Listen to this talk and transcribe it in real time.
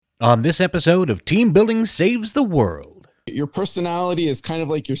On this episode of Team Building Saves the World. Your personality is kind of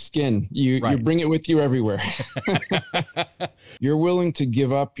like your skin. You bring it with you everywhere. You're willing to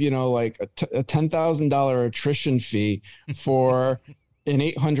give up, like a $10,000 attrition fee for an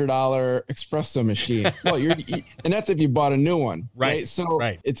 $800 espresso machine. Well, and that's if you bought a new one, right? So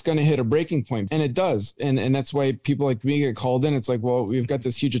it's going to hit a breaking point, and it does. And that's why people like me get called in. It's like, well, we've got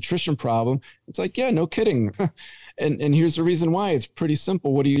this huge attrition problem. It's like, yeah, no kidding. And here's the reason why. It's pretty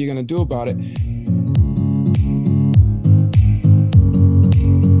simple. What are you going to do about it?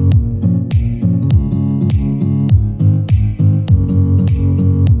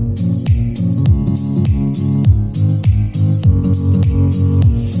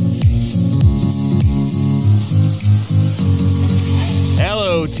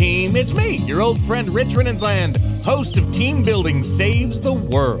 Team, it's me, your old friend Rich Rinnensland, host of Team Building Saves the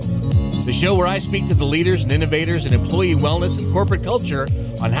World, the show where I speak to the leaders and innovators in employee wellness and corporate culture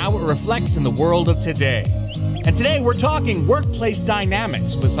on how it reflects in the world of today. And today we're talking workplace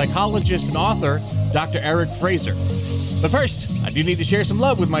dynamics with psychologist and author Dr. Eric Fraser. But first, I do need to share some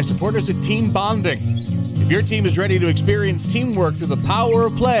love with my supporters at Team Bonding. If your team is ready to experience teamwork through the power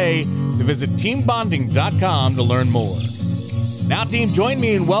of play, then visit teambonding.com to learn more. Now, team, join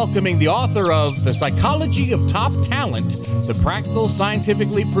me in welcoming the author of The Psychology of Top Talent, the practical,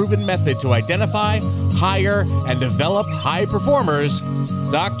 scientifically proven method to identify, hire, and develop high performers,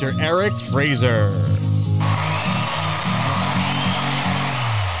 Dr. Eric Fraser.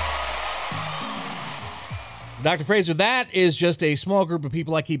 Dr. Fraser, that is just a small group of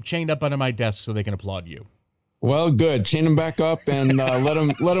people I keep chained up under my desk so they can applaud you. Well, good. Chain them back up and let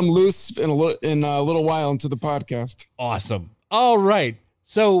them loose in a little while into the podcast. Awesome. All right.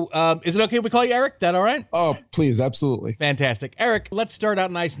 So is it okay if we call you Eric? That all right? Oh, please. Absolutely. Fantastic. Eric, let's start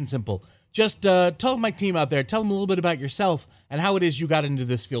out nice and simple. Just tell my team out there, tell them a little bit about yourself and how it is you got into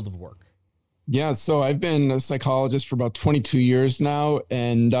this field of work. Yeah, so I've been a psychologist for about 22 years now,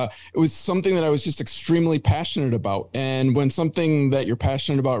 and it was something that I was just extremely passionate about. And when something that you're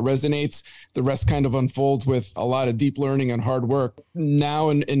passionate about resonates, the rest kind of unfolds with a lot of deep learning and hard work. Now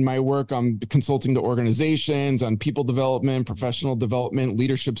in my work, I'm consulting to organizations on people development, professional development,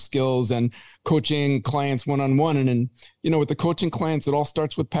 leadership skills, and coaching clients one-on-one. And with the coaching clients, it all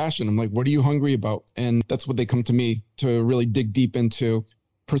starts with passion. I'm like, what are you hungry about? And that's what they come to me to really dig deep into.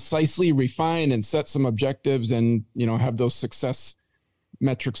 Precisely refine and set some objectives and, have those success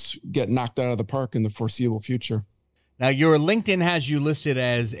metrics get knocked out of the park in the foreseeable future. Now, your LinkedIn has you listed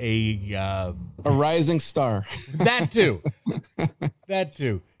as a rising star. That too.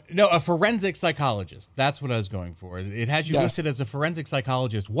 No, a forensic psychologist. That's what I was going for. It has you listed as a forensic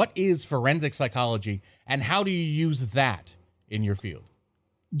psychologist. What is forensic psychology and how do you use that in your field?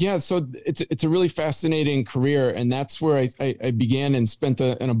 Yeah, so it's a really fascinating career, and that's where I began and spent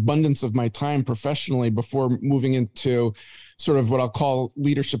an abundance of my time professionally before moving into sort of what I'll call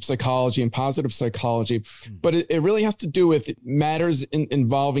leadership psychology and positive psychology. But it really has to do with matters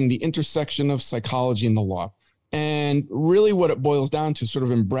involving the intersection of psychology and the law. And really what it boils down to, sort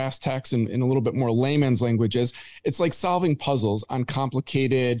of in brass tacks and in a little bit more layman's language, is it's like solving puzzles on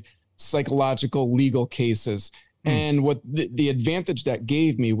complicated psychological legal cases. And what the advantage that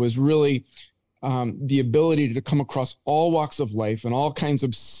gave me was really the ability to come across all walks of life and all kinds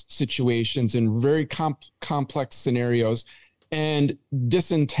of situations in very complex scenarios and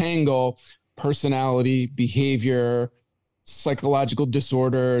disentangle personality, behavior, psychological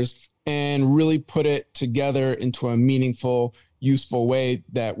disorders, and really put it together into a meaningful, useful way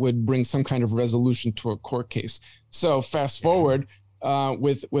that would bring some kind of resolution to a court case. So fast forward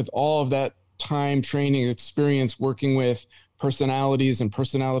with all of that time, training, experience working with personalities and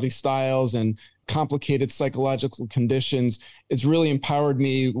personality styles and complicated psychological conditions, it's really empowered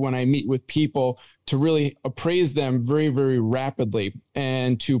me when I meet with people to really appraise them very, very rapidly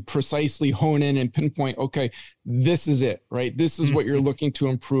and to precisely hone in and pinpoint, okay, this is it, right? This is what you're looking to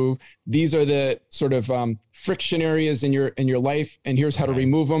improve. These are the sort of friction areas in your life, and here's how to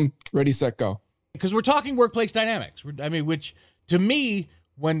remove them. Ready, set, go. Because we're talking workplace dynamics. Which to me,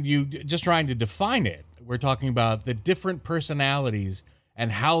 when you just trying to define it, we're talking about the different personalities and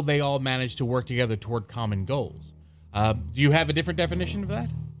how they all manage to work together toward common goals. Do you have a different definition of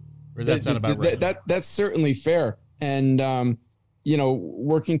that? Or does that sound about right? That's certainly fair. And,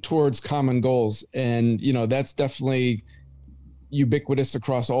 working towards common goals. And, that's definitely ubiquitous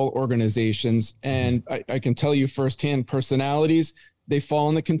across all organizations. And I can tell you firsthand, personalities, they fall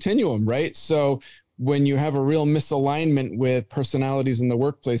in the continuum, right? So when you have a real misalignment with personalities in the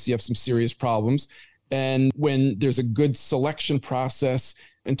workplace, you have some serious problems. And when there's a good selection process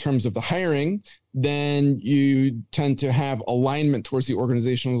in terms of the hiring, then you tend to have alignment towards the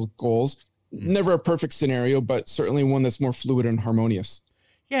organizational goals. Never a perfect scenario, but certainly one that's more fluid and harmonious.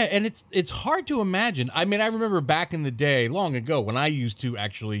 Yeah, and it's hard to imagine. I mean, I remember back in the day, long ago, when I used to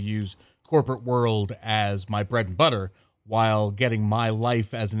actually use corporate world as my bread and butter while getting my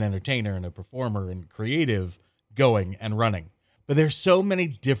life as an entertainer and a performer and creative going and running. But there's so many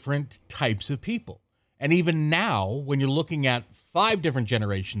different types of people. And even now, when you're looking at 5 different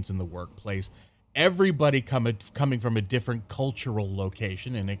generations in the workplace, everybody coming from a different cultural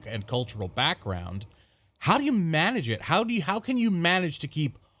location and cultural background, how do you manage it? How can you manage to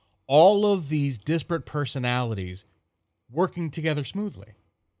keep all of these disparate personalities working together smoothly?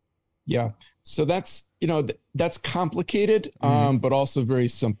 Yeah. So that's complicated, but also very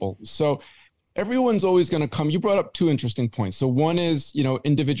simple. So everyone's always going to come. You brought up 2 interesting points. So one is,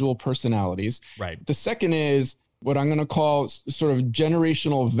 individual personalities. Right. The second is what I'm going to call sort of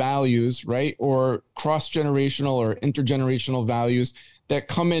generational values, right? Or cross-generational or intergenerational values that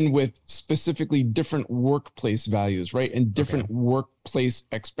come in with specifically different workplace values, right? And different workplace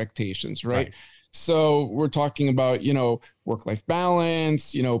expectations, right? So we're talking about, work-life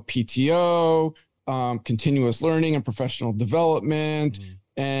balance, PTO, continuous learning and professional development,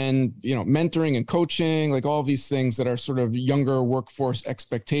 and, mentoring and coaching, like all these things that are sort of younger workforce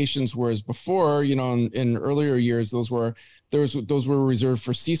expectations. Whereas before, in earlier years, those were reserved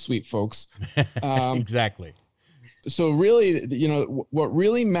for C-suite folks. Exactly. So really, what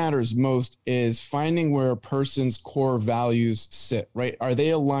really matters most is finding where a person's core values sit, right? Are they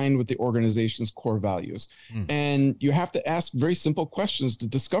aligned with the organization's core values? And you have to ask very simple questions to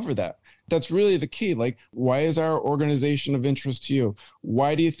discover that. That's really the key. Like, why is our organization of interest to you?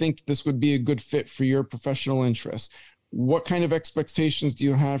 Why do you think this would be a good fit for your professional interests? What kind of expectations do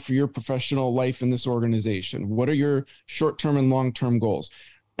you have for your professional life in this organization? What are your short-term and long-term goals?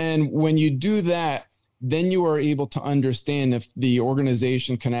 And when you do that, then you are able to understand if the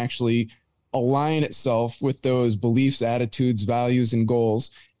organization can actually align itself with those beliefs, attitudes, values, and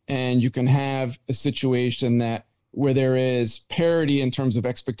goals. And you can have a situation where there is parity in terms of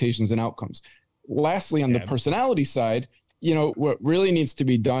expectations and outcomes. Lastly, on the personality side, what really needs to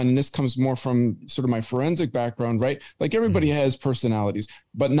be done, and this comes more from sort of my forensic background, right? Like everybody has personalities,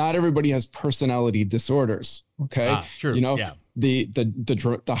 but not everybody has personality disorders. Okay. True.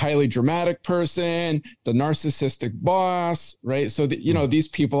 The highly dramatic person, the narcissistic boss, right? So that, these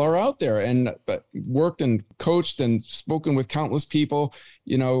people are out there and worked and coached and spoken with countless people,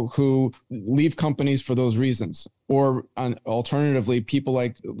 who leave companies for those reasons, or alternatively, people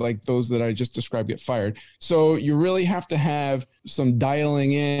like those that I just described get fired. So you really have to have some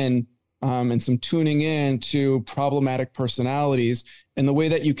dialing in and some tuning in to problematic personalities. And the way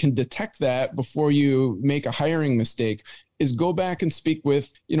that you can detect that before you make a hiring mistake is go back and speak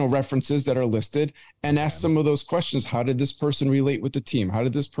with, references that are listed and ask some of those questions. How did this person relate with the team? How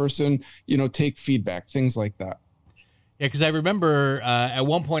did this person, take feedback? Things like that. Yeah, because I remember at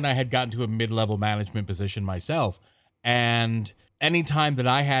one point I had gotten to a mid-level management position myself. And anytime that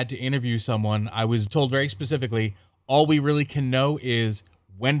I had to interview someone, I was told very specifically, all we really can know is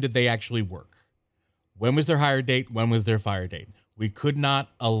when did they actually work? When was their hire date? When was their fire date? We could not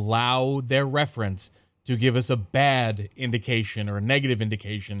allow their reference to give us a bad indication or a negative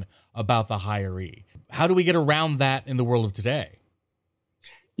indication about the hiree. How do we get around that in the world of today?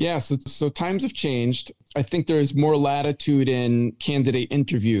 Yeah, so times have changed. I think there's more latitude in candidate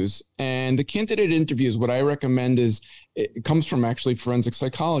interviews. And the candidate interviews, what I recommend is, it comes from actually forensic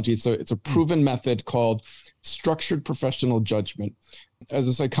psychology. It's a proven method called structured professional judgment. As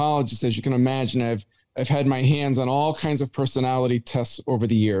a psychologist, as you can imagine, I've had my hands on all kinds of personality tests over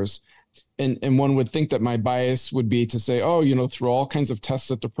the years. And one would think that my bias would be to say, through all kinds of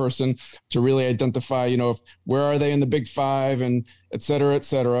tests at the person to really identify, where are they in the big 5 and et cetera, et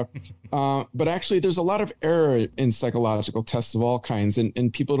cetera. But actually, there's a lot of error in psychological tests of all kinds,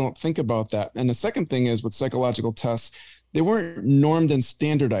 and people don't think about that. And the second thing is with psychological tests, they weren't normed and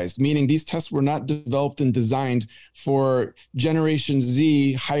standardized, meaning these tests were not developed and designed for Generation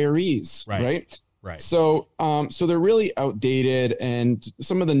Z hirees, right? Right. So they're really outdated, and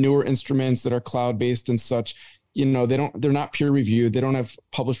some of the newer instruments that are cloud-based and such, they're not peer reviewed. They don't have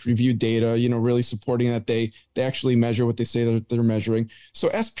published review data, really supporting that they actually measure what they say they're measuring. So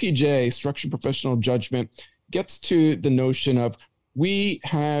SPJ, structured professional judgment, gets to the notion of we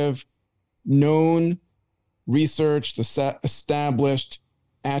have known, researched, established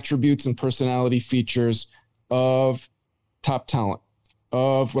attributes and personality features of top talent,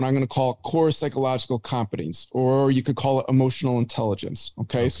 of what I'm going to call core psychological competence, or you could call it emotional intelligence.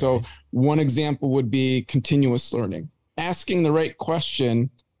 Okay. So one example would be continuous learning. Asking the right question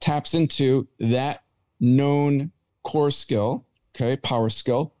taps into that known core skill, okay, power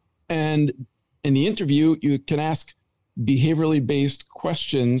skill. And in the interview, you can ask behaviorally based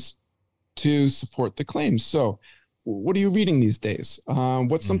questions to support the claims. So what are you reading these days?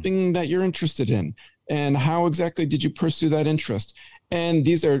 What's something that you're interested in? And how exactly did you pursue that interest? And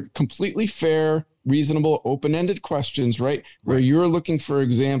these are completely fair, reasonable, open-ended questions, right? Where you're looking for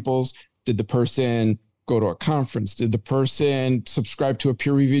examples. Did the person go to a conference? Did the person subscribe to a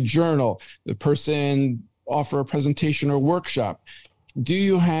peer-reviewed journal? The person offer a presentation or workshop? Do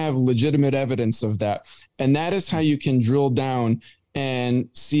you have legitimate evidence of that? And that is how you can drill down and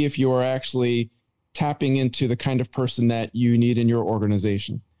see if you are actually tapping into the kind of person that you need in your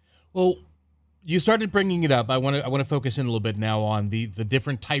organization. Well, you started bringing it up. I want to focus in a little bit now on the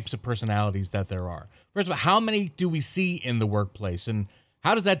different types of personalities that there are. First of all, how many do we see in the workplace, and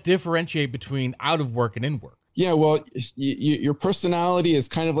how does that differentiate between out of work and in work? Yeah, well, your personality is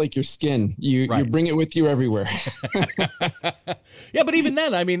kind of like your skin. You bring it with you everywhere. Yeah, but even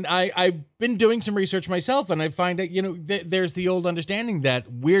then, I mean, I've been doing some research myself, and I find that, there's the old understanding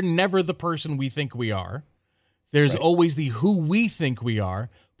that we're never the person we think we are. There's always the who we think we are,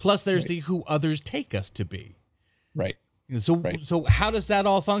 plus there's the who others take us to be. Right. So how does that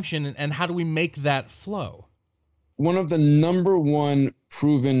all function, and how do we make that flow? One of the number one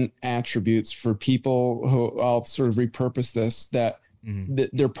proven attributes for people who, I'll sort of repurpose this, that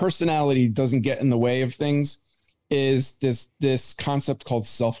their personality doesn't get in the way of things, is this concept called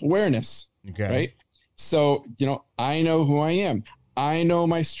self-awareness. Okay. Right. So, I know who I am. I know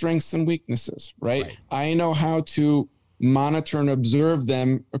my strengths and weaknesses, right? I know how to monitor and observe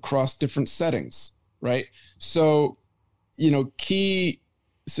them across different settings, right? So, key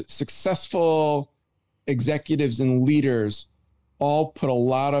successful executives and leaders all put a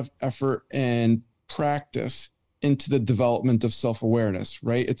lot of effort and practice into the development of self-awareness,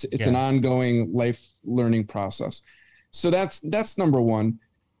 right? It's an ongoing life learning process. So that's number one.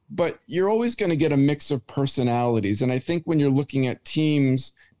 But you're always going to get a mix of personalities. And I think when you're looking at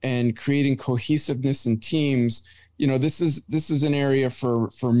teams and creating cohesiveness in teams, this is an area for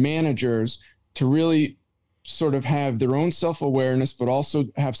managers to really sort of have their own self-awareness, but also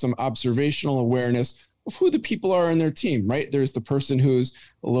have some observational awareness of who the people are in their team, right? There's the person who's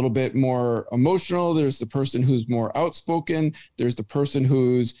a little bit more emotional. There's the person who's more outspoken. There's the person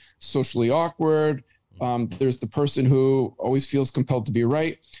who's socially awkward. There's the person who always feels compelled to be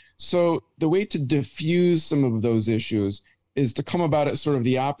right. So the way to diffuse some of those issues is to come about it sort of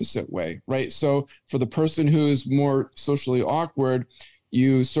the opposite way, right? So for the person who's more socially awkward,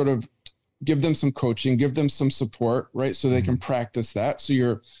 you sort of give them some coaching, give them some support, right? So they can practice that. So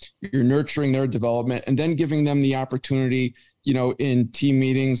you're nurturing their development, and then giving them the opportunity, in team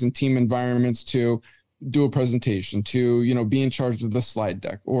meetings and team environments to do a presentation, to, be in charge of the slide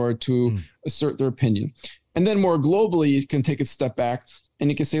deck, or to assert their opinion. And then more globally, you can take a step back and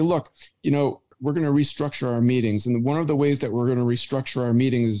you can say, look, we're going to restructure our meetings. And one of the ways that we're going to restructure our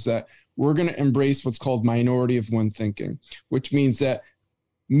meetings is that we're going to embrace what's called minority of one thinking, which means that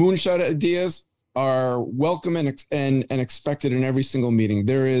moonshot ideas are welcome and expected in every single meeting.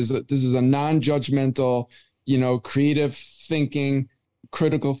 This is a non-judgmental, creative thinking,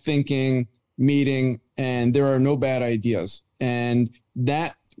 critical thinking meeting, and there are no bad ideas. And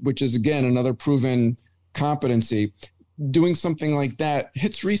that, which is again another proven competency, doing something like that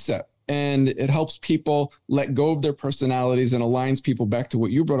hits reset, and it helps people let go of their personalities and aligns people back to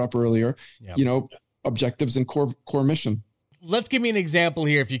what you brought up earlier, objectives and core mission. Let's give me an example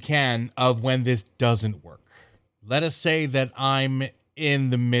here, if you can, of when this doesn't work. Let us say that I'm an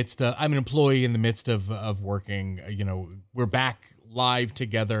employee in the midst of working, we're back live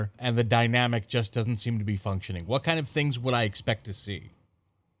together and the dynamic just doesn't seem to be functioning. What kind of things would I expect to see?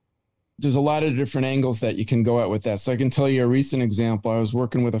 There's a lot of different angles that you can go at with that. So I can tell you a recent example. I was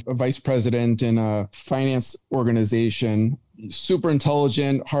working with a vice president in a finance organization, super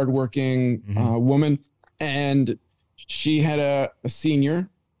intelligent, hardworking woman. And she had a senior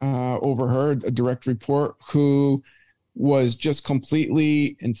over her, a direct report, who was just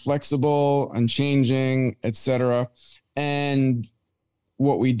completely inflexible, unchanging, etc. And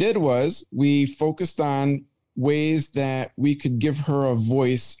what we did was we focused on ways that we could give her a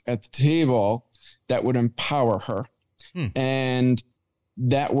voice at the table that would empower her. And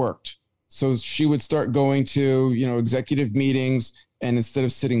that worked. So she would start going to, executive meetings, and instead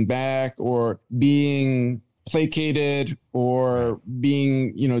of sitting back or being placated or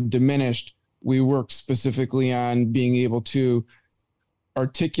being, diminished, we worked specifically on being able to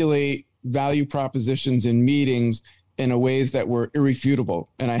articulate value propositions in meetings in a ways that were irrefutable.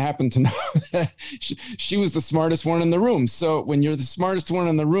 And I happen to know that she was the smartest one in the room. So when you're the smartest one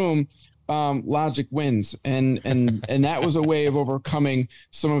in the room, logic wins. And that was a way of overcoming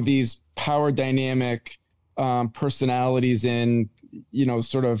some of these power dynamic personalities in,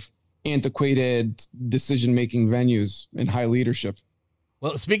 sort of antiquated decision-making venues in high leadership.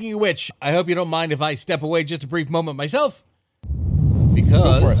 Well, speaking of which, I hope you don't mind if I step away just a brief moment myself,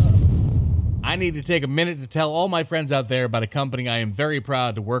 because I need to take a minute to tell all my friends out there about a company I am very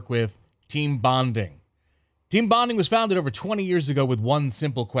proud to work with, Team Bonding. Team Bonding was founded over 20 years ago with one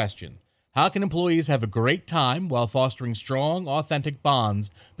simple question: how can employees have a great time while fostering strong, authentic bonds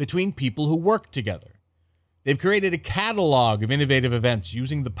between people who work together? They've created a catalog of innovative events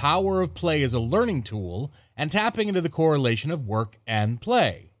using the power of play as a learning tool and tapping into the correlation of work and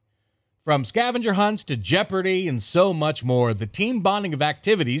play. From scavenger hunts to Jeopardy and so much more, the team bonding of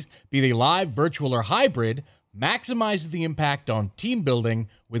activities, be they live, virtual, or hybrid, maximizes the impact on team building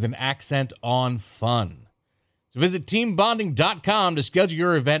with an accent on fun. So visit teambonding.com to schedule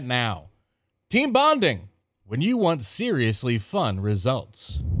your event now. Team Bonding, when you want seriously fun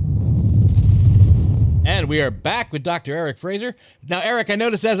results. And we are back with Dr. Eric Fraser. Now, Eric, I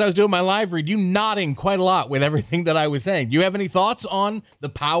noticed as I was doing my live read, you nodding quite a lot with everything that I was saying. Do you have any thoughts on the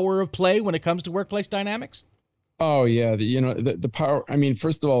power of play when it comes to workplace dynamics? Oh, yeah. The power. I mean,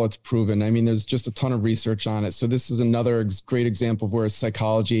 first of all, it's proven. I mean, there's just a ton of research on it. So this is another great example of where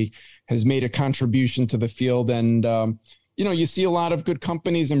psychology has made a contribution to the field. And, you see a lot of good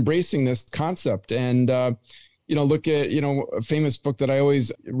companies embracing this concept. And, look at, a famous book that I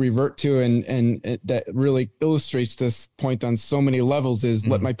always revert to and that really illustrates this point on so many levels is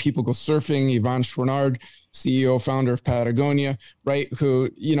Let My People Go Surfing. Yvon Chouinard, CEO, founder of Patagonia, right? Who,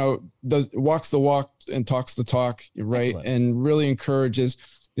 walks the walk and talks the talk, right? Excellent. And really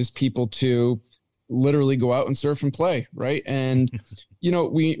encourages his people to literally go out and surf and play, right? And,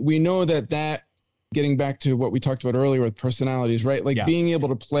 we know that getting back to what we talked about earlier with personalities, right? Like being able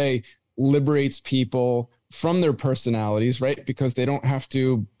to play liberates people from their personalities, right? Because they don't have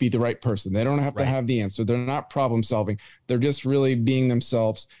to be the right person. They don't have to have the answer. They're not problem solving. They're just really being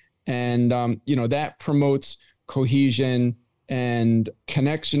themselves. And, that promotes cohesion and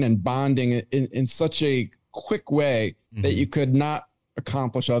connection and bonding in such a quick way that you could not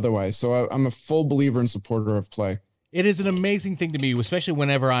accomplish otherwise. So I'm a full believer and supporter of play. It is an amazing thing to me, especially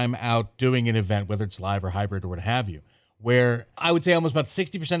whenever I'm out doing an event, whether it's live or hybrid or what have you, where I would say almost about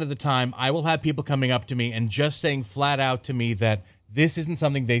 60% of the time, I will have people coming up to me and just saying flat out to me that this isn't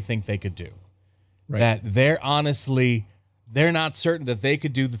something they think they could do. Right. That they're not certain that they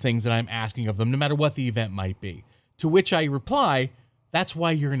could do the things that I'm asking of them, no matter what the event might be. To which I reply, that's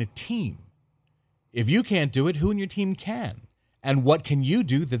why you're in a team. If you can't do it, who in your team can? And what can you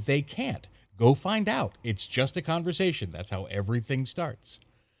do that they can't? Go find out. It's just a conversation. That's how everything starts.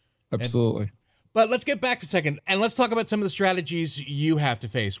 Absolutely. But let's get back for a second, and let's talk about some of the strategies you have to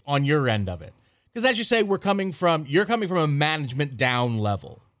face on your end of it. Because as you say, you're coming from a management down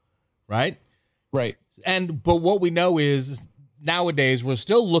level, right? Right. But what we know is nowadays we're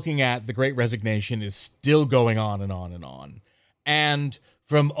still looking at the Great Resignation is still going on and on and on. And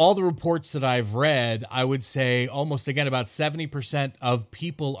from all the reports that I've read, I would say almost, again, about 70% of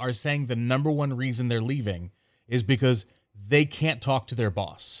people are saying the number one reason they're leaving is because they can't talk to their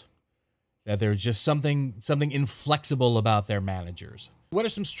boss. That there's just something inflexible about their managers. What are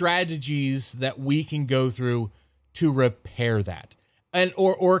some strategies that we can go through to repair that? And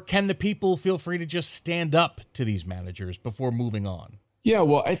or can the people feel free to just stand up to these managers before moving on? Yeah,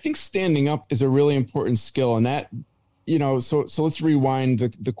 well, I think standing up is a really important skill, and that, so let's rewind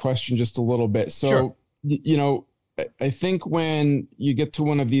the question just a little bit. So, sure. I think when you get to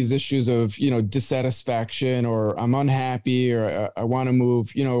one of these issues of, dissatisfaction or I'm unhappy or I want to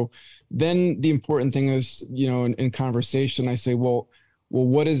move, then the important thing is, in conversation, I say, well,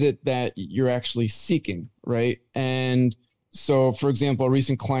 what is it that you're actually seeking, right? And so, for example, a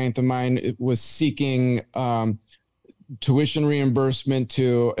recent client of mine was seeking tuition reimbursement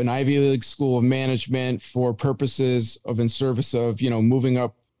to an Ivy League school of management for purposes of in service of, moving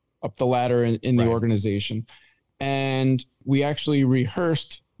up the ladder in the organization. And we actually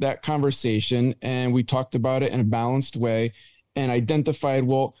rehearsed that conversation and we talked about it in a balanced way and identified,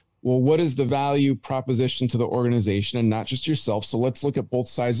 well, what is the value proposition to the organization and not just yourself? So let's look at both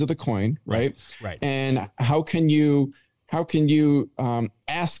sides of the coin, right? Right. And how can you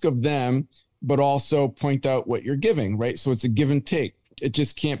ask of them, but also point out what you're giving, right? So it's a give and take. It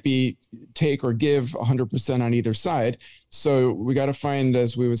just can't be take or give 100% on either side. So we got to find,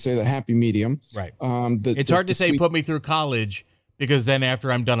 as we would say, the happy medium. Right. It's hard to say, put me through college, because then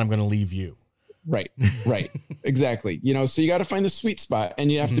after I'm done, I'm going to leave you. Right. Exactly. So you got to find the sweet spot,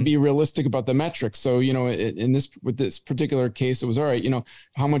 and you have to be realistic about the metrics. So, with this particular case, it was all right,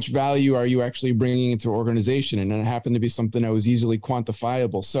 how much value are you actually bringing into organization? And it happened to be something that was easily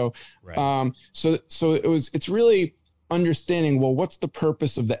quantifiable. So, Right. It's really understanding, well, what's the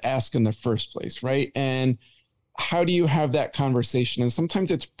purpose of the ask in the first place? Right. And how do you have that conversation? And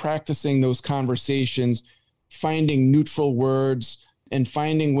sometimes it's practicing those conversations, finding neutral words, and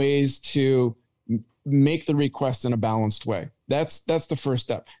finding ways to make the request in a balanced way. That's the first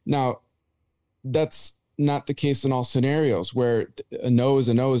step. Now, that's not the case in all scenarios where a no is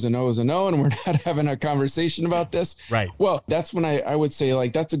a no is a no is a no, and we're not having a conversation about this. Right. Well, that's when I would say,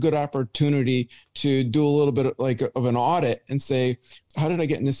 like, that's a good opportunity to do a little bit of an audit and say, how did I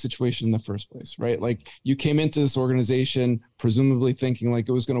get in this situation in the first place? Right. Like, you came into this organization presumably thinking like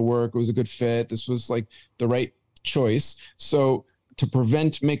it was going to work, it was a good fit, this was like the right choice. So to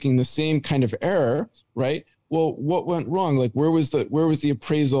prevent making the same kind of error, right? Well, what went wrong? Like, where was the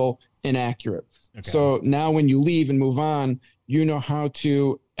appraisal inaccurate? Okay. So now when you leave and move on, you know how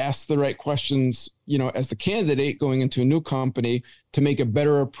to ask the right questions, as the candidate going into a new company to make a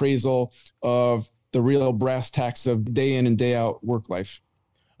better appraisal of the real brass tacks of day in and day out work life.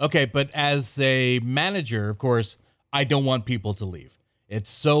 Okay, but as a manager, of course, I don't want people to leave. It's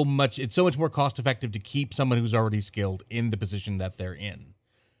so much more cost effective to keep someone who's already skilled in the position that they're in.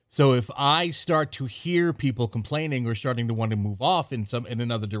 So if I start to hear people complaining or starting to want to move off in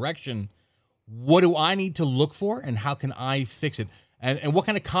another direction, what do I need to look for, and how can I fix it? And what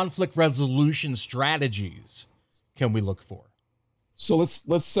kind of conflict resolution strategies can we look for? So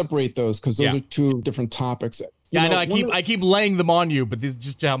let's separate those, because those are two different topics. I know. I keep laying them on you, but this is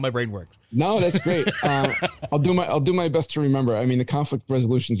just how my brain works. No, that's great. I'll do my best to remember. I mean, the conflict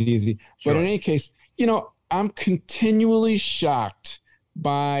resolution is easy, but in any case, I'm continually shocked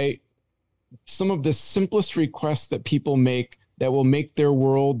by some of the simplest requests that people make that will make their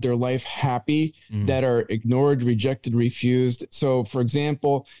world, their life happy, that are ignored, rejected, refused. So, for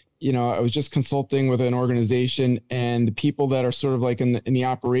example, I was just consulting with an organization, and the people that are sort of like in the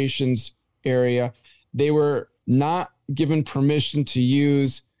operations area, they were not given permission to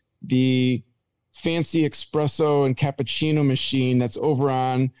use the fancy espresso and cappuccino machine that's over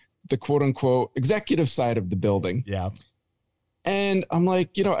on the quote unquote executive side of the building. Yeah. And I'm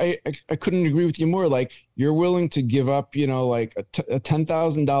like, I couldn't agree with you more. Like, you're willing to give up, like a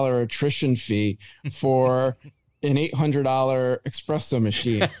 $10,000 attrition fee for an $800 espresso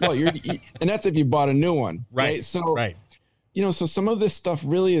machine. Well, and that's if you bought a new one. Right. So, right. So some of this stuff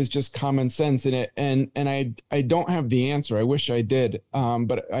really is just common sense in it. And I don't have the answer. I wish I did.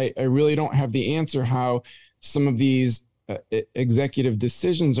 But I really don't have the answer how some of these executive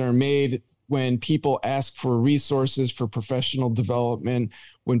decisions are made when people ask for resources for professional development,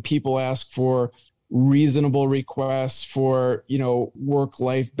 when people ask for reasonable requests for,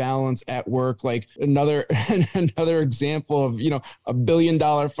 work-life balance at work. Like another example of, $1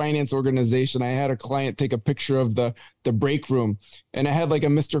 billion finance organization. I had a client take a picture of the break room, and I had like a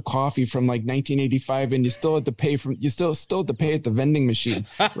Mr. Coffee from like 1985, and you still had to pay at the vending machine,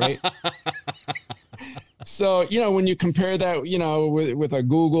 right? So, when you compare that, with a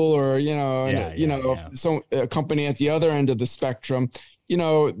Google or, some a company at the other end of the spectrum,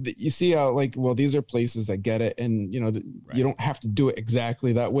 you see how like, well, these are places that get it. And, you don't have to do it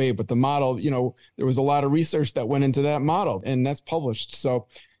exactly that way. But the model, there was a lot of research that went into that model, and that's published. So,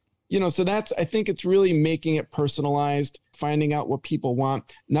 so I think it's really making it personalized, finding out what people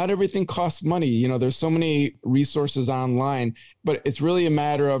want. Not everything costs money. There's so many resources online, but it's really a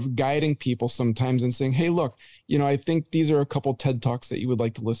matter of guiding people sometimes and saying, hey, look, I think these are a couple TED Talks that you would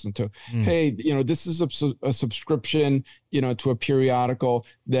like to listen to. Hey, this is a subscription, to a periodical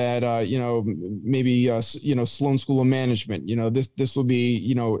that, maybe, Sloan School of Management, this will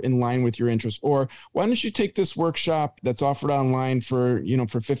be, in line with your interests. Or why don't you take this workshop that's offered online for,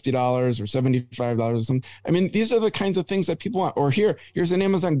 for $50 or $75 or something. I mean, these are the kinds of things that people want. Or here's an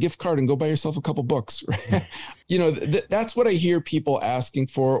Amazon gift card and go buy yourself a couple books. Right? That's what I hear people asking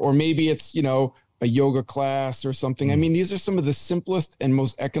for. Or maybe it's, a yoga class or something. I mean, these are some of the simplest and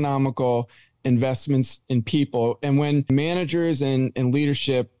most economical investments in people. And when managers and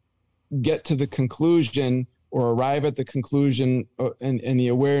leadership get to the conclusion or arrive at the conclusion and the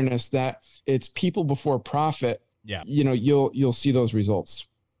awareness that it's people before profit, you'll see those results.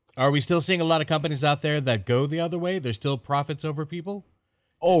 Are we still seeing a lot of companies out there that go the other way? There's still profits over people?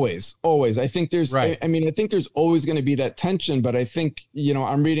 Always. I think there's, right. I think there's always going to be that tension, but I think,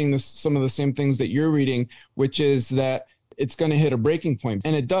 I'm reading some of the same things that you're reading, which is that it's going to hit a breaking point.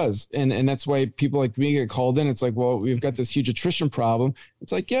 And it does. And that's why people like me get called in. It's like, well, we've got this huge attrition problem.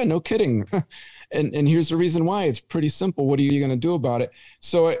 It's like, yeah, no kidding. and here's the reason why. It's pretty simple. What are you going to do about it?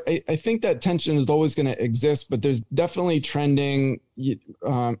 So I think that tension is always going to exist, but there's definitely trending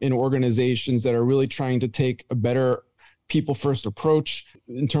in organizations that are really trying to take a better people first approach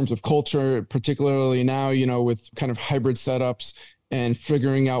in terms of culture, particularly now, with kind of hybrid setups and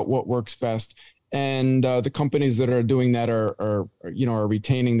figuring out what works best. And the companies that are doing that are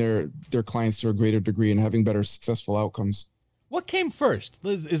retaining their clients to a greater degree and having better successful outcomes. What came first?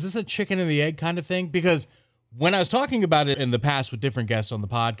 Is this a chicken and the egg kind of thing? Because when I was talking about it in the past with different guests on the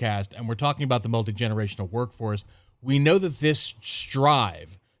podcast, and we're talking about the multi-generational workforce, we know that this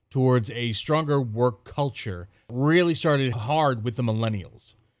strive towards a stronger work culture really started hard with the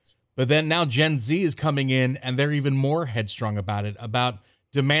millennials. But then now Gen Z is coming in and they're even more headstrong about it, about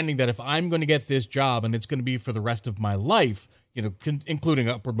demanding that if I'm going to get this job and it's going to be for the rest of my life, including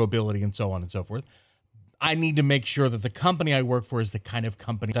upward mobility and so on and so forth, I need to make sure that the company I work for is the kind of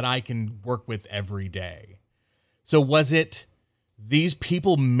company that I can work with every day. So was it these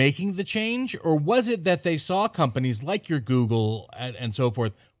people making the change, or was it that they saw companies like your Google and so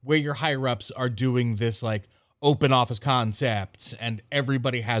forth, where your higher ups are doing this like open office concepts and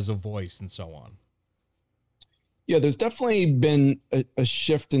everybody has a voice and so on? Yeah, there's definitely been a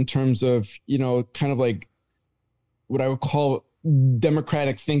shift in terms of, kind of like what I would call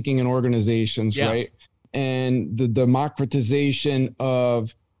democratic thinking in organizations, right? And the democratization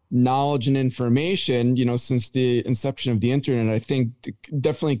of knowledge and information, since the inception of the internet, I think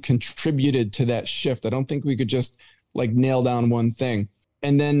definitely contributed to that shift. I don't think we could just like nail down one thing.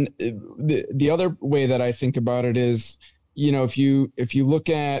 And then the other way that I think about it is, if you look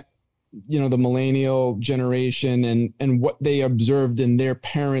at, the millennial generation and what they observed in their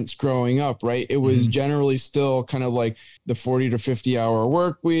parents growing up, right? It was generally still kind of like the 40 to 50 hour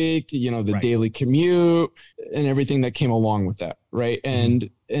work week, the daily commute and everything that came along with that. Right. And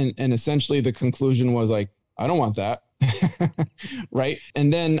essentially the conclusion was like, I don't want that. Right.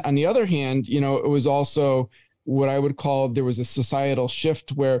 And then on the other hand, it was also what I would call, there was a societal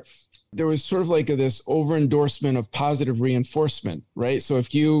shift where there was sort of like this over endorsement of positive reinforcement. Right. So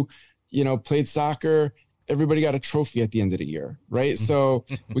if you played soccer, everybody got a trophy at the end of the year, right? So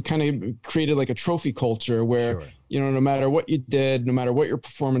we kind of created like a trophy culture where, no matter what you did, no matter what your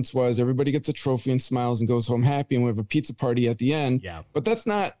performance was, everybody gets a trophy and smiles and goes home happy, and we have a pizza party at the end. Yeah. But that's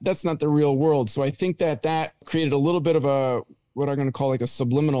not the real world. So I think that created a little bit of what I'm going to call like a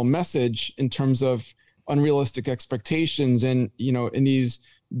subliminal message in terms of unrealistic expectations and, in these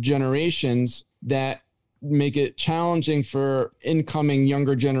generations that make it challenging for incoming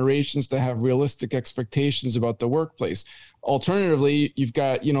younger generations to have realistic expectations about the workplace. Alternatively, you've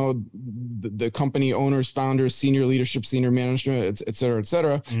got, the company owners, founders, senior leadership, senior management, et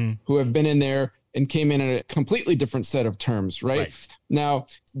cetera, who have been in there and came in at a completely different set of terms, right? Now,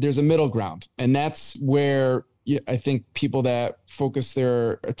 there's a middle ground, and that's where I think people that focus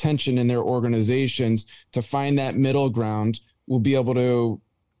their attention in their organizations to find that middle ground will be able to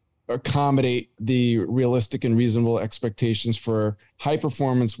accommodate the realistic and reasonable expectations for high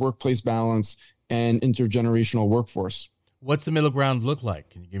performance, workplace balance, and intergenerational workforce. What's the middle ground look like?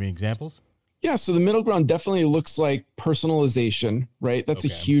 Can you give me examples? Yeah, so the middle ground definitely looks like personalization, right? That's a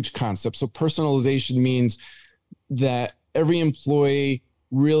huge concept. So personalization means that every employee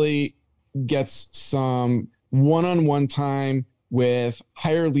really gets some one-on-one time with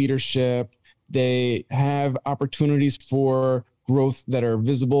higher leadership. They have opportunities for growth that are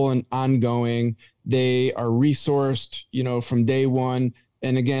visible and ongoing. They are resourced, from day one.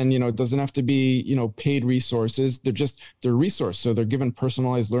 And again, it doesn't have to be, paid resources. They're resourced. So they're given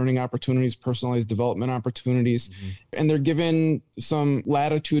personalized learning opportunities, personalized development opportunities, and they're given some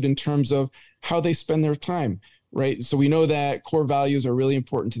latitude in terms of how they spend their time, right? So we know that core values are really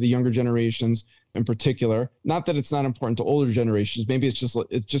important to the younger generations in particular. Not that it's not important to older generations. Maybe it's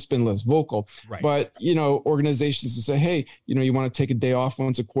just been less vocal. Right. But organizations to say, hey, you want to take a day off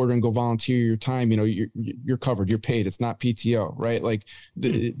once a quarter and go volunteer your time. You're covered. You're paid. It's not PTO, right? Like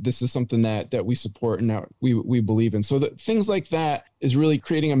this is something that we support and that we believe in. So things like that is really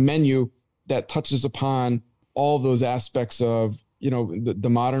creating a menu that touches upon all those aspects of the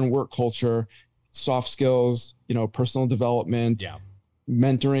modern work culture, soft skills, personal development. Yeah.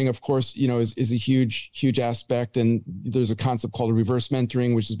 Mentoring, of course, is a huge aspect. And there's a concept called reverse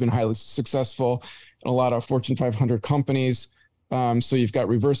mentoring, which has been highly successful in a lot of Fortune 500 companies. So you've got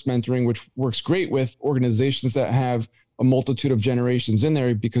reverse mentoring, which works great with organizations that have a multitude of generations in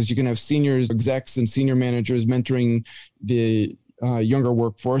there, because you can have senior execs and senior managers mentoring the younger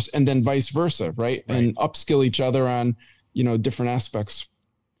workforce, and then vice versa, right? And upskill each other on different aspects.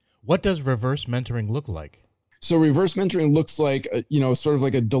 What does reverse mentoring look like? So reverse mentoring looks like, sort of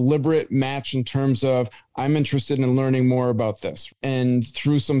like a deliberate match in terms of I'm interested in learning more about this. And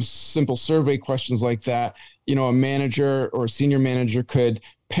through some simple survey questions like that, a manager or senior manager could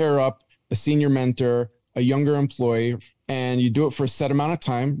pair up a senior mentor, a younger employee, and you do it for a set amount of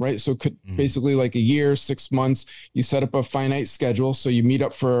time, right? So it could basically like a year, 6 months, you set up a finite schedule. So you meet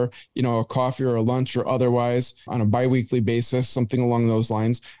up for, a coffee or a lunch or otherwise on a biweekly basis, something along those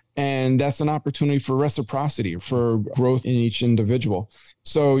lines. And that's an opportunity for reciprocity, for growth in each individual.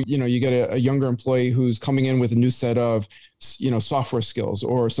 So, you get a younger employee who's coming in with a new set of, software skills,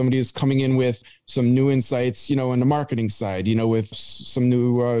 or somebody is coming in with some new insights, in the marketing side, with some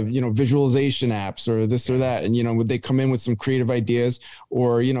new, visualization apps or this or that. And, would they come in with some creative ideas,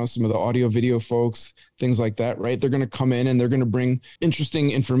 or, some of the audio video folks, things like that, right? They're going to come in and they're going to bring interesting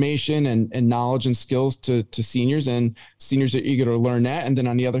information and knowledge and skills to seniors, and seniors are eager to learn that. And then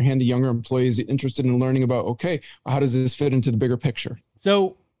on the other hand, the younger employees are interested in learning about, okay, how does this fit into the bigger picture?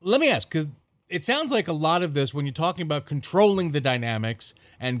 So let me ask, because it sounds like a lot of this, when you're talking about controlling the dynamics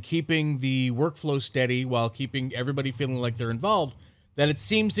and keeping the workflow steady while keeping everybody feeling like they're involved, that it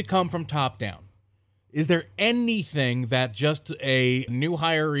seems to come from top down. Is there anything that just a new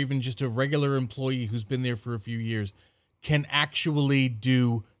hire or even just a regular employee who's been there for a few years can actually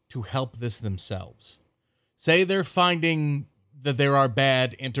do to help this themselves? Say they're finding that there are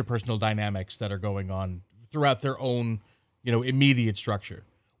bad interpersonal dynamics that are going on throughout their own, immediate structure.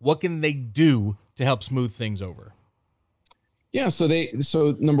 What can they do to help smooth things over? Yeah, so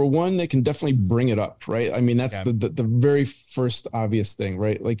number one, they can definitely bring it up, right? I mean, that's the very first obvious thing,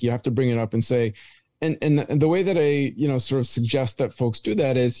 right? Like you have to bring it up and say, and the way that I, sort of suggest that folks do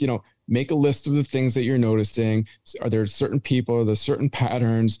that is, make a list of the things that you're noticing. Are there certain people? Are there certain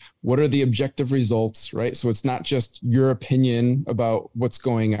patterns? What are the objective results, right? So it's not just your opinion about what's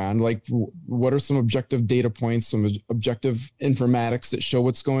going on. Like, what are some objective data points, some objective informatics that show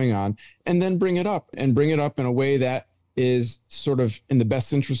what's going on? And then bring it up in a way that is sort of in the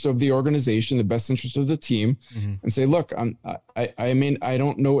best interest of the organization, the best interest of the team, and say, look, I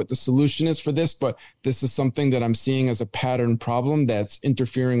don't know what the solution is for this, but this is something that I'm seeing as a pattern problem that's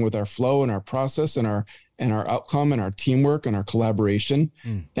interfering with our flow and our process and our outcome and our teamwork and our collaboration.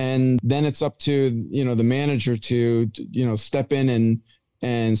 And then it's up to, the manager to, step in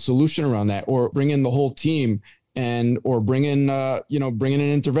and solution around that, or bring in the whole team or bring in an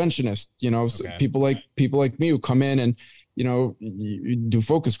interventionist, okay. people like me who come in and, you do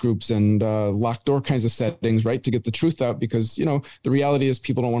focus groups and locked door kinds of settings, right, to get the truth out, because, the reality is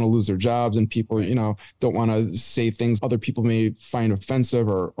people don't want to lose their jobs, and people, don't want to say things other people may find offensive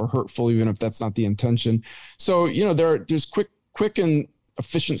or hurtful, even if that's not the intention. So, there's quick and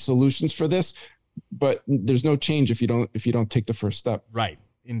efficient solutions for this, but there's no change if you don't take the first step. Right.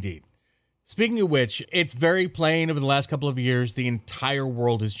 Indeed. Speaking of which, it's very plain over the last couple of years, the entire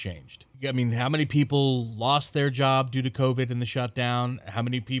world has changed. I mean, how many people lost their job due to COVID and the shutdown? How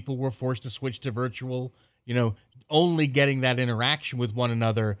many people were forced to switch to virtual? Only getting that interaction with one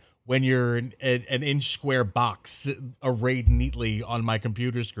another when you're an inch square box arrayed neatly on my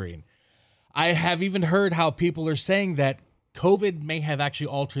computer screen. I have even heard how people are saying that COVID may have actually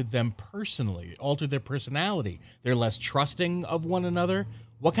altered them personally, altered their personality. They're less trusting of one another.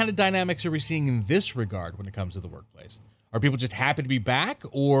 What kind of dynamics are we seeing in this regard when it comes to the workplace? Are people just happy to be back,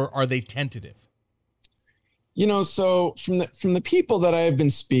 or are they tentative? So from the people that I have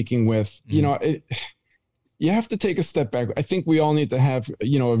been speaking with, you have to take a step back. I think we all need to have,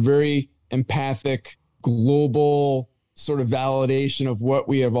 a very empathic, global sort of validation of what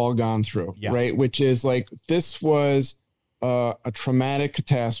we have all gone through, right? Which is like, this was a traumatic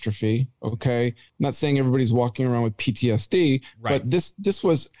catastrophe. Okay. I'm not saying everybody's walking around with PTSD, right, but this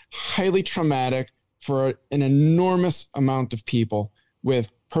was highly traumatic for an enormous amount of people,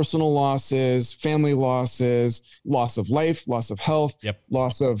 with personal losses, family losses, loss of life, loss of health,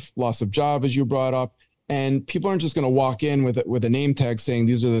 loss of job, as you brought up. And people aren't just going to walk in with a name tag saying,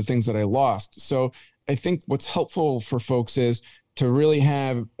 these are the things that I lost. So I think what's helpful for folks is to really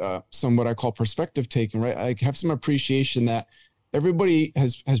have some, what I call perspective taking, right? I have some appreciation that everybody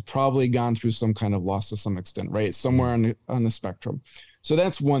has probably gone through some kind of loss to some extent, right? Somewhere on the spectrum. So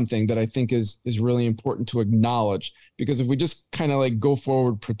that's one thing that I think is really important to acknowledge, because if we just kind of like go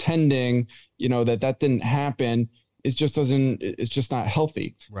forward pretending, that didn't happen, it's just not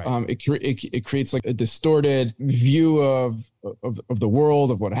healthy. Right. It creates like a distorted view of the world,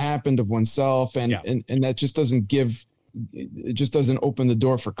 of what happened, of oneself. And that just doesn't open the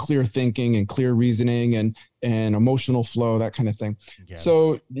door for clear thinking and clear reasoning and emotional flow, that kind of thing. Yeah.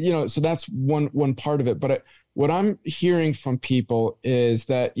 So, so that's one part of it. But what I'm hearing from people is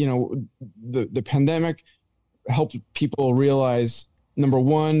that, the pandemic helped people realize, number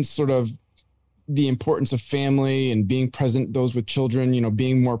one, sort of the importance of family and being present, those with children,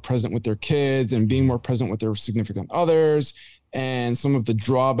 being more present with their kids and being more present with their significant others, and some of the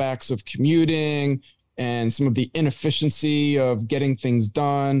drawbacks of commuting and some of the inefficiency of getting things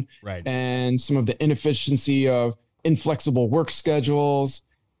done, right, and some of the inefficiency of inflexible work schedules.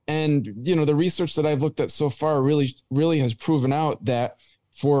 And, the research that I've looked at so far really, really has proven out that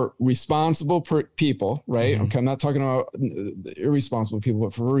for responsible people, right? Mm-hmm. Okay, I'm not talking about irresponsible people,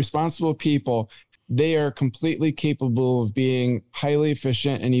 but for responsible people, they are completely capable of being highly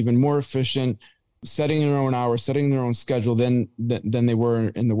efficient and even more efficient, setting their own hours, setting their own schedule than they were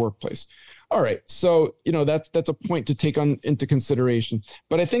in the workplace. All right, so that's a point to take into consideration.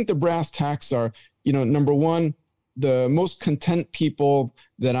 But I think the brass tacks are, number one, the most content people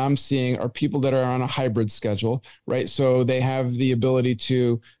that I'm seeing are people that are on a hybrid schedule, right? So they have the ability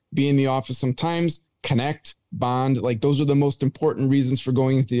to be in the office sometimes, connect, bond. Like, those are the most important reasons for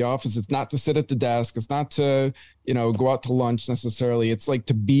going into the office. It's not to sit at the desk. It's not to, go out to lunch necessarily. It's like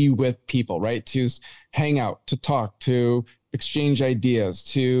to be with people, right? To hang out, to talk, to exchange ideas,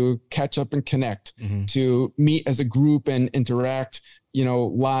 to catch up and connect, mm-hmm. to meet as a group and interact,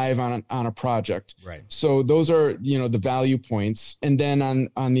 live on a project. Right. So those are, the value points. And then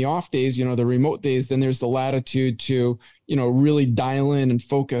on the off days, the remote days, then there's the latitude to, really dial in and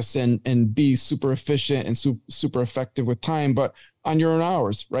focus and be super efficient and super effective with time, but on your own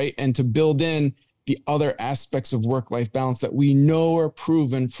hours, right? And to build in the other aspects of work-life balance that we know are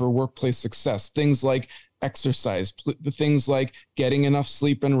proven for workplace success. Things like exercise, things like getting enough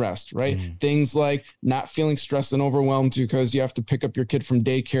sleep and rest, right? Mm. Things like not feeling stressed and overwhelmed because you have to pick up your kid from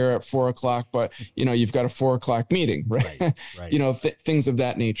daycare at 4:00, but you've got a 4:00 meeting, right? Right. Things of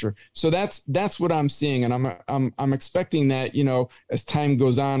that nature. So that's what I'm seeing, and I'm expecting that as time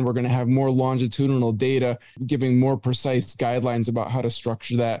goes on, we're going to have more longitudinal data giving more precise guidelines about how to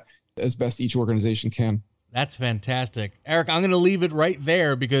structure that as best each organization can. That's fantastic. Eric, I'm going to leave it right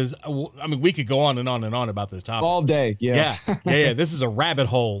there because, we could go on and on and on about this topic. All day, yeah. Yeah. This is a rabbit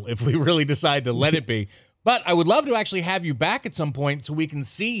hole if we really decide to let it be. But I would love to actually have you back at some point so we can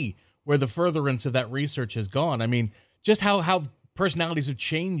see where the furtherance of that research has gone. I mean, just how personalities have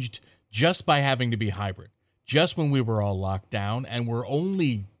changed just by having to be hybrid. Just when we were all locked down and we're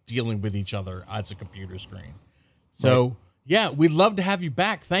only dealing with each other as a computer screen. So... Right. Yeah, we'd love to have you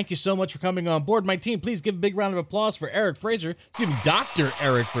back. Thank you so much for coming on board. My team, please give a big round of applause for Eric Fraser. Excuse me, Dr.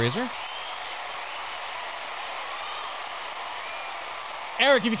 Eric Fraser.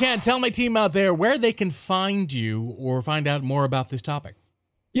 Eric, if you can, tell my team out there where they can find you or find out more about this topic.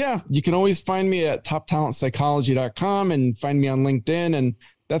 Yeah, you can always find me at toptalentpsychology.com and find me on LinkedIn, and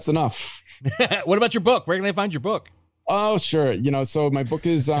that's enough. What about your book? Where can they find your book? Oh, sure. So my book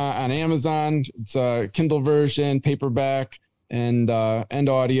is on Amazon. It's a Kindle version, paperback, and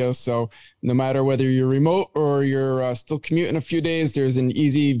audio. So no matter whether you're remote or you're still commuting a few days, there's an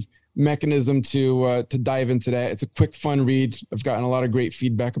easy mechanism to dive into that. It's a quick, fun read. I've gotten a lot of great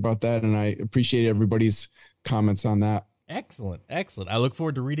feedback about that, and I appreciate everybody's comments on that. Excellent. I look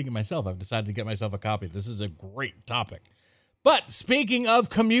forward to reading it myself. I've decided to get myself a copy. This is a great topic. But speaking of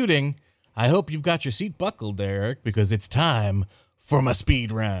commuting, I hope you've got your seat buckled there, Eric, because it's time for my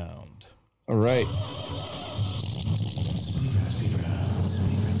speed round. All right.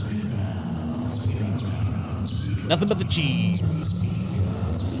 Nothing but the cheese.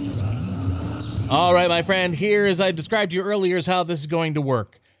 All right, my friend, here, as I described to you earlier, is how this is going to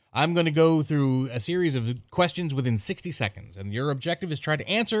work. I'm going to go through a series of questions within 60 seconds, and your objective is try to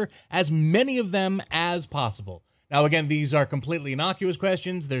answer as many of them as possible. Now, again, these are completely innocuous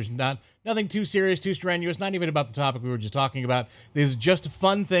questions. There's nothing too serious, too strenuous, not even about the topic we were just talking about. This is just a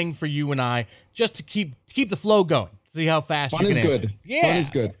fun thing for you and I, just to keep the flow going. See how fast fun you can answer. Fun is good. Yeah. Fun is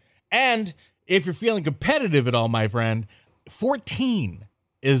good. And if you're feeling competitive at all, my friend, 14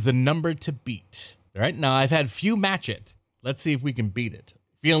 is the number to beat. All right? Now, I've had few match it. Let's see if we can beat it.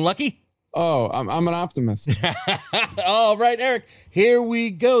 Feeling lucky? Oh, I'm an optimist. All right, Eric, here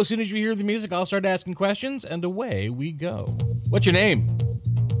we go. As soon as you hear the music, I'll start asking questions, and away we go. What's your name?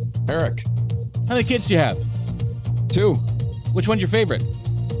 Eric. How many kids do you have? 2. Which one's your favorite?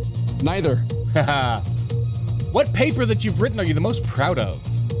 Neither. What paper that you've written are you the most proud of?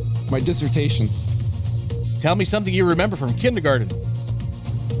 My dissertation. Tell me something you remember from kindergarten.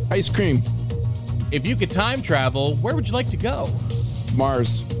 Ice cream. If you could time travel, where would you like to go?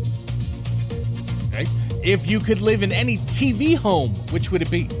 Mars. Okay. If you could live in any TV home, which would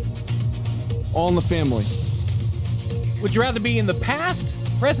it be? All in the Family. Would you rather be in the past,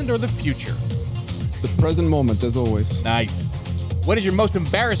 present, or the future? The present moment, as always. Nice. What is your most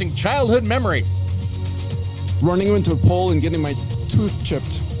embarrassing childhood memory? Running into a pole and getting my tooth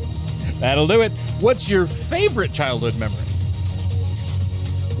chipped. That'll do it. What's your favorite childhood memory?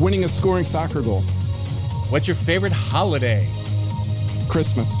 Winning a scoring soccer goal. What's your favorite holiday?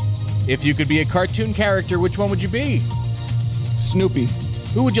 Christmas. If you could be a cartoon character, which one would you be? Snoopy.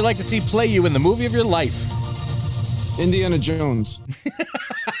 Who would you like to see play you in the movie of your life? Indiana Jones.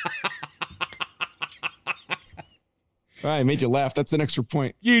 I made you laugh. That's an extra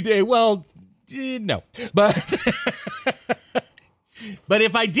point. You did. Well, no. But but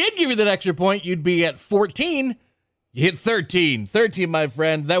if I did give you that extra point, you'd be at 14. You hit 13. 13, my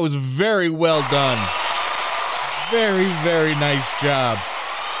friend. That was very well done. Very, very nice job.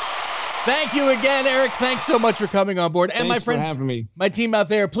 Thank you again, Eric. Thanks so much for coming on board. And Thanks my friends, for having me. My team out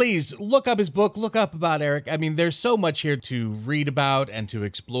there, please look up his book, look up about Eric. I mean, there's so much here to read about and to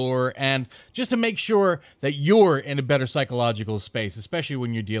explore, and just to make sure that you're in a better psychological space, especially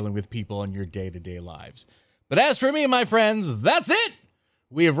when you're dealing with people in your day-to-day lives. But as for me, my friends, that's it.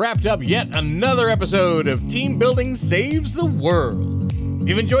 We have wrapped up yet another episode of Team Building Saves the World. If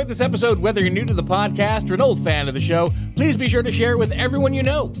you've enjoyed this episode, whether you're new to the podcast or an old fan of the show, please be sure to share it with everyone you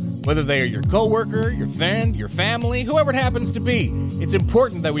know, whether they are your coworker, your friend, your family, whoever it happens to be. It's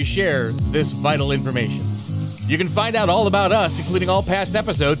important that we share this vital information. You can find out all about us, including all past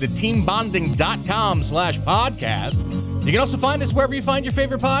episodes, at teambonding.com/podcast. You can also find us wherever you find your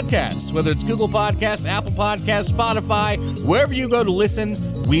favorite podcasts, whether it's Google Podcasts, Apple Podcasts, Spotify, wherever you go to listen,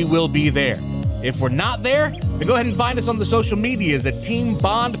 we will be there. If we're not there, then go ahead and find us on the social medias at Team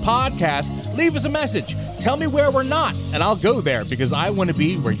Bond Podcast. Leave us a message. Tell me where we're not, and I'll go there because I want to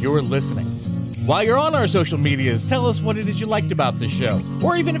be where you're listening. While you're on our social medias, tell us what it is you liked about this show.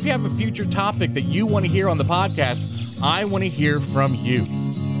 Or even if you have a future topic that you want to hear on the podcast, I want to hear from you.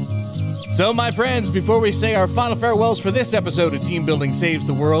 So, my friends, before we say our final farewells for this episode of Team Building Saves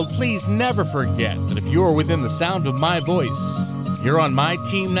the World, please never forget that if you are within the sound of my voice, you're on my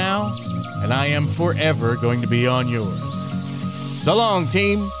team now, and I am forever going to be on yours. So long,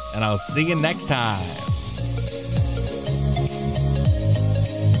 team, and I'll see you next time.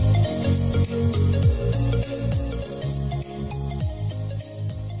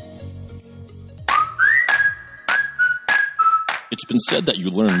 It's been said that you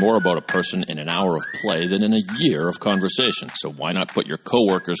learn more about a person in an hour of play than in a year of conversation. So why not put your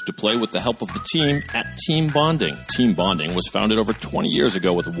coworkers to play with the help of the team at Team Bonding? Team Bonding was founded over 20 years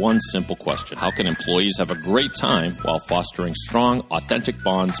ago with one simple question. How can employees have a great time while fostering strong, authentic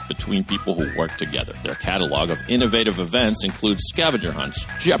bonds between people who work together? Their catalog of innovative events includes scavenger hunts,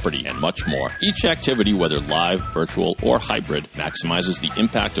 Jeopardy, and much more. Each activity, whether live, virtual, or hybrid, maximizes the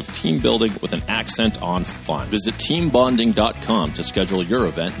impact of team building with an accent on fun. Visit teambonding.com to schedule your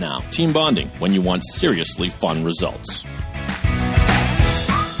event now. Team Bonding, when you want seriously fun results.